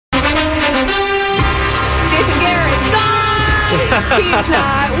He's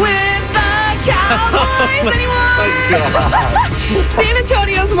not with the Cowboys anymore. San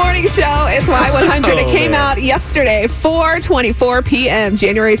Antonio's morning show. It's Y100. It came out yesterday, 4:24 p.m.,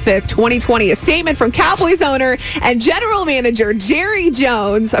 January 5th, 2020. A statement from Cowboys owner and general manager Jerry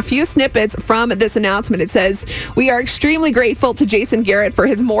Jones. A few snippets from this announcement. It says, "We are extremely grateful to Jason Garrett for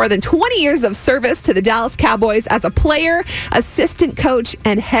his more than 20 years of service to the Dallas Cowboys as a player, assistant coach,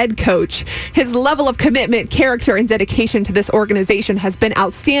 and head coach. His level of commitment, character, and dedication to this organization has been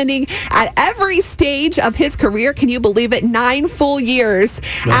outstanding at every stage of his career." Can you believe it? 9 full years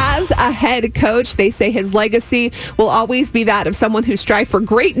as a head coach. They say his legacy will always be that of someone who strived for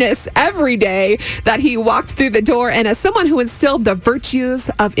greatness every day that he walked through the door, and as someone who instilled the virtues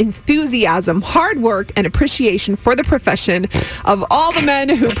of enthusiasm, hard work, and appreciation for the profession of all the men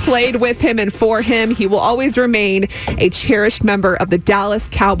who played with him and for him. He will always remain a cherished member of the Dallas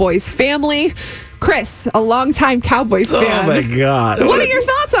Cowboys family. Chris, a longtime Cowboys fan. Oh, my God. What are your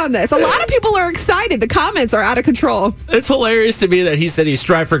thoughts on this? A lot of people are excited. The comments are out of control. It's hilarious to me that he said he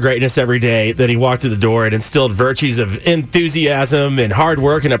strived for greatness every day, that he walked through the door and instilled virtues of enthusiasm and hard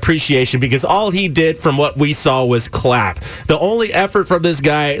work and appreciation, because all he did from what we saw was clap. The only effort from this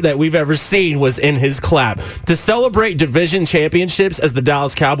guy that we've ever seen was in his clap. To celebrate division championships as the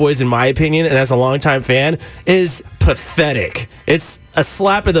Dallas Cowboys, in my opinion, and as a longtime fan, is pathetic. It's a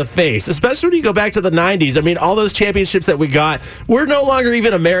slap in the face, especially when you go back to the 90s. I mean, all those championships that we got, we're no longer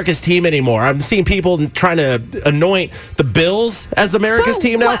even America's team anymore. I'm seeing people trying to anoint the Bills as America's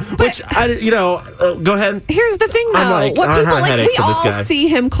team now, which, go ahead. Here's the thing, though. We all see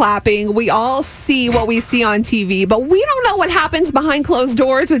him clapping. We all see what we see on TV, but we don't know what happens behind closed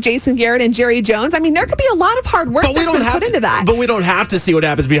doors with Jason Garrett and Jerry Jones. I mean, there could be a lot of hard work that's been put into that. But we don't have to see what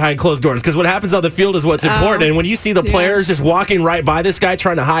happens behind closed doors, because what happens on the field is what's important. And when you see the players just walking right by this guy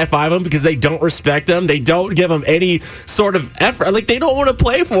trying to high-five him because they don't respect him, they don't give him any sort of effort, like they don't want to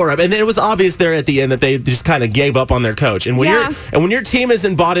play for him. And then it was obvious there at the end that they just kind of gave up on their coach. And when your team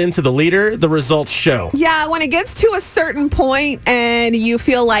isn't bought into the leader, the results show. Yeah, when it gets to a certain point and you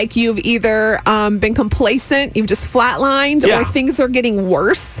feel like you've either been complacent, you've just flatlined, or things are getting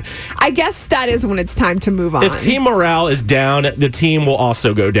worse, I guess that is when it's time to move on. If team morale is down, the team will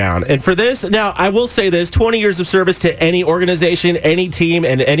also go down. And for this, now I will say this, 20 years of service to any organization, any team,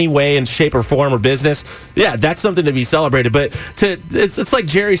 in any way, in shape or form or business, that's something to be celebrated. But it's like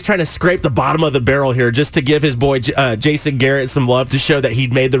Jerry's trying to scrape the bottom of the barrel here just to give his boy Jason Garrett some love to show that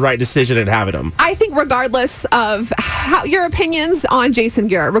he'd made the right decision in having him. I think regardless of your opinions on Jason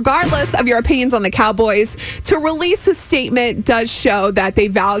Garrett, regardless of your opinions on the Cowboys, to release a statement does show that they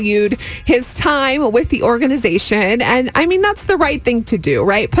valued his time with the organization. And I mean, that's the right thing to do,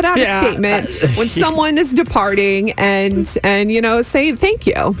 right? Put out a statement when someone is departing and say thank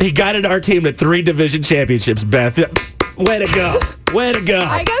you. He guided our team to 3 division championships, Beth. Way to go. Way to go.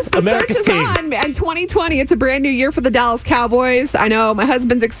 I guess the search is on. And 2020, it's a brand new year for the Dallas Cowboys. I know my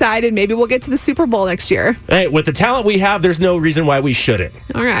husband's excited. Maybe we'll get to the Super Bowl next year. Hey, with the talent we have, there's no reason why we shouldn't.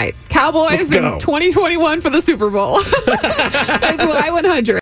 All right. Cowboys in 2021 for the Super Bowl. That's Y100.